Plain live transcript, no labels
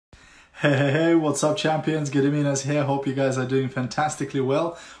Hey, what's up, champions? Gediminas here. Hope you guys are doing fantastically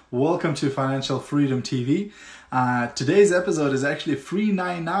well. Welcome to Financial Freedom TV. Today's episode is actually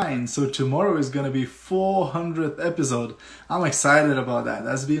 399, so tomorrow is going to be 400th episode. I'm excited about that.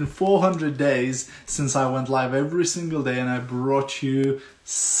 That's been 400 days since I went live every single day and I brought you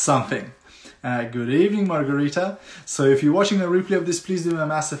something. Good evening, Margarita. So if you're watching the replay of this, please do me a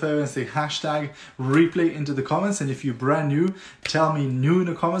massive favor and say hashtag replay into the comments. And if you're brand new, tell me new in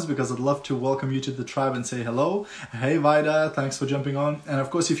the comments because I'd love to welcome you to the tribe and say hello. Hey Vida, thanks for jumping on. And of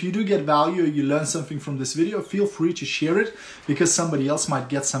course, if you do get value or you learn something from this video, feel free to share it because somebody else might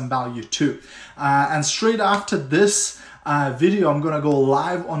get some value too. And straight after this video, I'm gonna go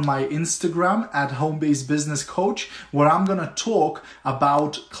live on my Instagram at Home-Based Business Coach, where I'm gonna talk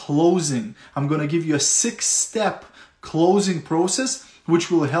about closing. I'm gonna give you a 6-step closing process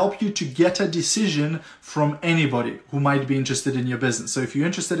which will help you to get a decision from anybody who might be interested in your business. So if you're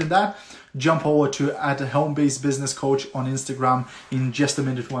interested in that, jump over to at Home-Based Business Coach on Instagram in just a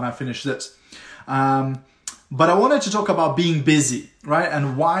minute when I finish this. But I wanted to talk about being busy, right?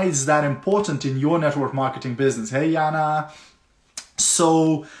 And why is that important in your network marketing business? Hey, Yana.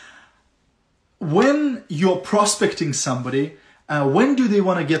 So when you're prospecting somebody, when do they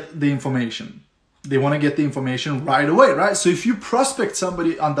want to get the information? They want to get the information right away, right? So if you prospect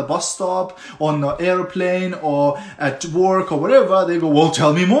somebody on the bus stop, on the airplane, or at work or whatever, they go, well,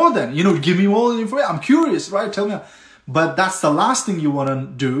 tell me more then. Give me more information. I'm curious, right? Tell me. But that's the last thing you want to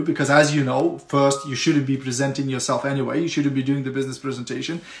do because, as you know, first, you shouldn't be presenting yourself anyway. You shouldn't be doing the business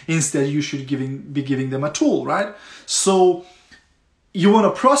presentation. Instead, you should be giving them a tool, right? So you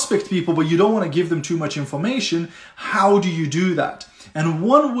want to prospect people, but you don't want to give them too much information. How do you do that? And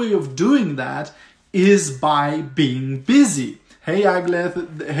one way of doing that is by being busy. Hey,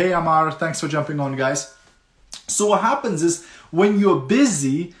 Agleth. Hey, Amar. Thanks for jumping on, guys. So what happens is when you're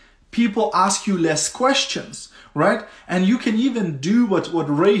busy, people ask you less questions. Right? And you can even do what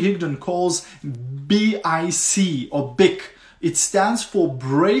Ray Higdon calls BIC or BIC. It stands for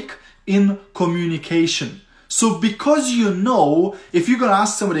break in communication. So because if you're going to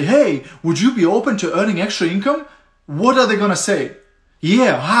ask somebody, hey, would you be open to earning extra income? What are they going to say?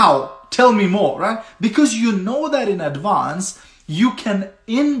 Yeah, how? Tell me more, right? Because you know that in advance, you can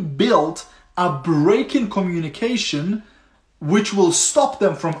inbuild a break in communication which will stop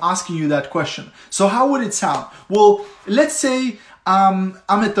them from asking you that question. So how would it sound? Well, let's say I'm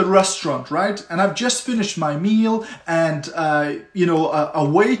at the restaurant, right? And I've just finished my meal and, a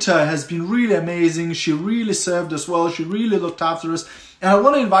waiter has been really amazing. She really served us well. She really looked after us. And I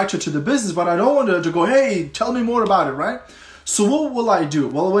want to invite her to the business, but I don't want her to go, hey, tell me more about it, right? So what will I do?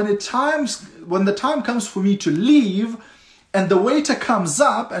 Well, when the time comes for me to leave and the waiter comes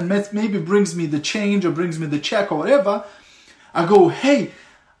up and maybe brings me the change or brings me the check or whatever, I go, hey,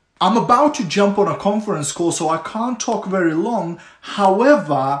 I'm about to jump on a conference call, so I can't talk very long.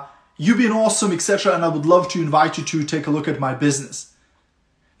 However, you've been awesome, etc., and I would love to invite you to take a look at my business.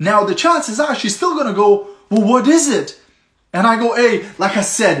 Now, the chances are she's still going to go, well, what is it? And I go, hey, like I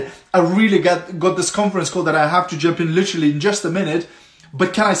said, I really got this conference call that I have to jump in literally in just a minute.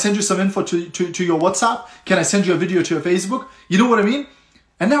 But can I send you some info to your WhatsApp? Can I send you a video to your Facebook? You know what I mean?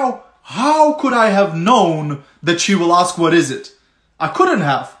 And now, how could I have known that she will ask, what is it? I couldn't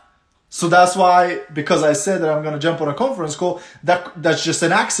have. So that's why, because I said that I'm going to jump on a conference call, that's just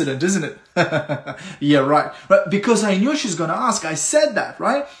an accident, isn't it? Yeah, right. Because I knew she's going to ask. I said that,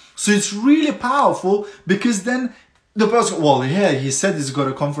 right? So it's really powerful because then the person, well, yeah, he said he's got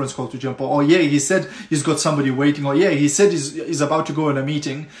a conference call to jump on. Or yeah, he said he's got somebody waiting. Or yeah, he said he's about to go in a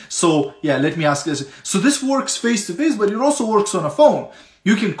meeting. So yeah, let me ask this. So this works face to face, but it also works on a phone.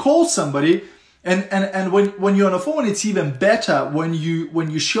 You can call somebody and when you're on a phone, it's even better when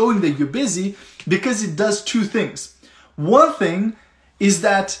you're showing that you're busy because it does two things. One thing is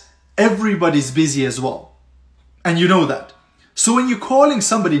that everybody's busy as well. And you know that. So when you're calling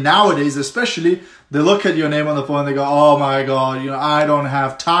somebody nowadays, especially, they look at your name on the phone and they go, oh my God, I don't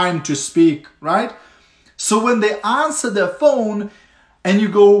have time to speak, right? So when they answer their phone and you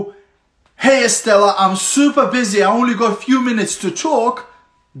go, hey Estella, I'm super busy. I only got a few minutes to talk.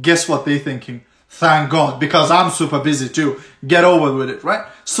 Guess what they're thinking? Thank God, because I'm super busy too. Get over with it, right?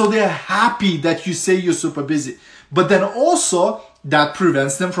 So they're happy that you say you're super busy. But then also, that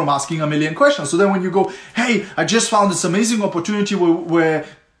prevents them from asking a million questions. So then when you go, hey, I just found this amazing opportunity where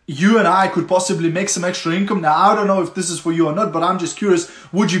you and I could possibly make some extra income. Now, I don't know if this is for you or not, but I'm just curious,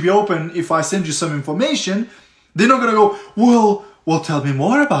 would you be open if I send you some information? They're not going to go, well, tell me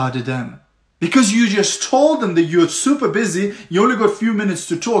more about it then. Because you just told them that you're super busy, you only got a few minutes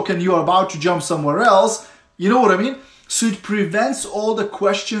to talk and you're about to jump somewhere else. You know what I mean? So it prevents all the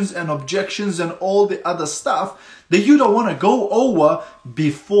questions and objections and all the other stuff that you don't want to go over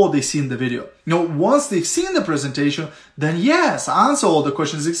before they've seen the video. You know, once they've seen the presentation, then yes, answer all the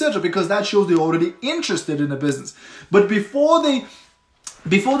questions, etc., because that shows they're already interested in the business. But before they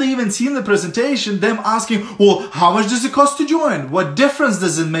even seen the presentation, them asking, well, how much does it cost to join? What difference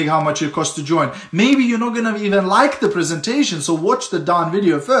does it make how much it costs to join? Maybe you're not going to even like the presentation, so watch the darn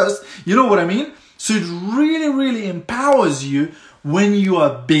video first. You know what I mean? So it really, really empowers you when you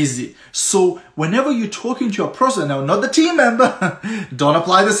are busy. So whenever you're talking to your prospect, now not the team member, don't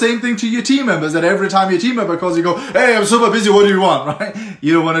apply the same thing to your team members, that every time your team member calls you go, hey, I'm super busy, what do you want, right?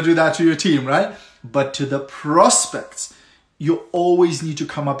 You don't want to do that to your team, right? But to the prospects, you always need to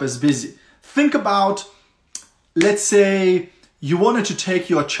come up as busy. Think about, let's say you wanted to take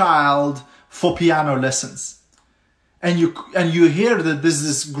your child for piano lessons. And you hear that there's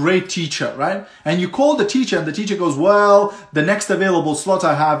this great teacher, right? And you call the teacher and the teacher goes, well, the next available slot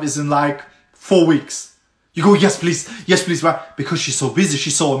I have is in like 4 weeks. You go, yes, please, right? Because she's so busy,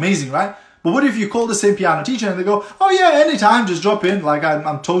 she's so amazing, right? But what if you call the same piano teacher and they go, oh yeah, anytime, just drop in. Like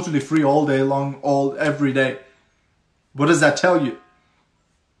I'm totally free all day long, every day. What does that tell you?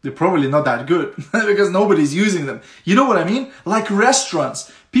 They're probably not that good because nobody's using them. You know what I mean? Like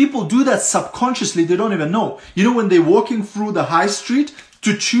restaurants. People do that subconsciously. They don't even know. You know, when they're walking through the high street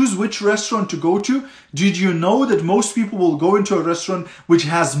to choose which restaurant to go to, did you know that most people will go into a restaurant which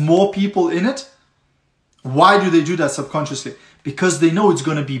has more people in it? Why do they do that subconsciously? Because they know it's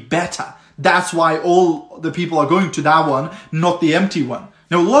going to be better. That's why all the people are going to that one, not the empty one.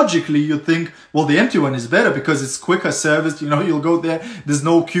 Now, logically, you think, well, the empty one is better because it's quicker service. You know, you'll go there, there's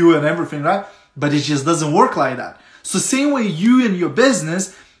no queue and everything, right? But it just doesn't work like that. So same way you in your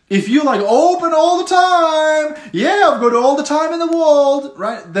business, if you like open all the time, yeah, I've got all the time in the world,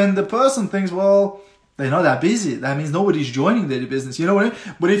 right? Then the person thinks, well, they're not that busy. That means nobody's joining their business. You know what I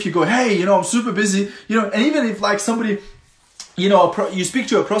mean? But if you go, hey, you know, I'm super busy, you know, and even if like somebody, you know, you speak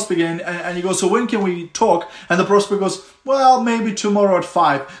to a prospect and you go, so when can we talk? And the prospect goes, well, maybe tomorrow at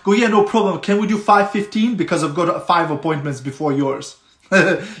 5. Go, yeah, no problem. Can we do 5:15? Because I've got 5 appointments before yours.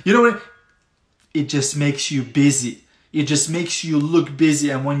 You know what? It just makes you busy. It just makes you look busy.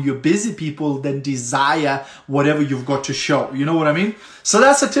 And when you're busy, people then desire whatever you've got to show. You know what I mean? So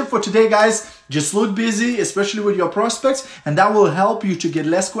that's a tip for today, guys. Just look busy, especially with your prospects, and that will help you to get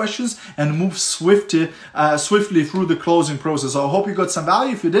less questions and move swiftly through the closing process. So I hope you got some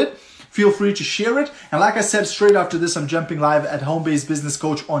value. If you did, feel free to share it. And like I said, straight after this, I'm jumping live at Home-Based Business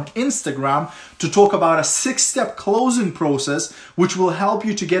Coach on Instagram to talk about a 6-step closing process, which will help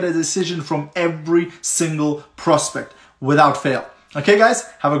you to get a decision from every single prospect without fail. Okay, guys,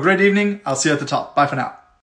 have a great evening. I'll see you at the top. Bye for now.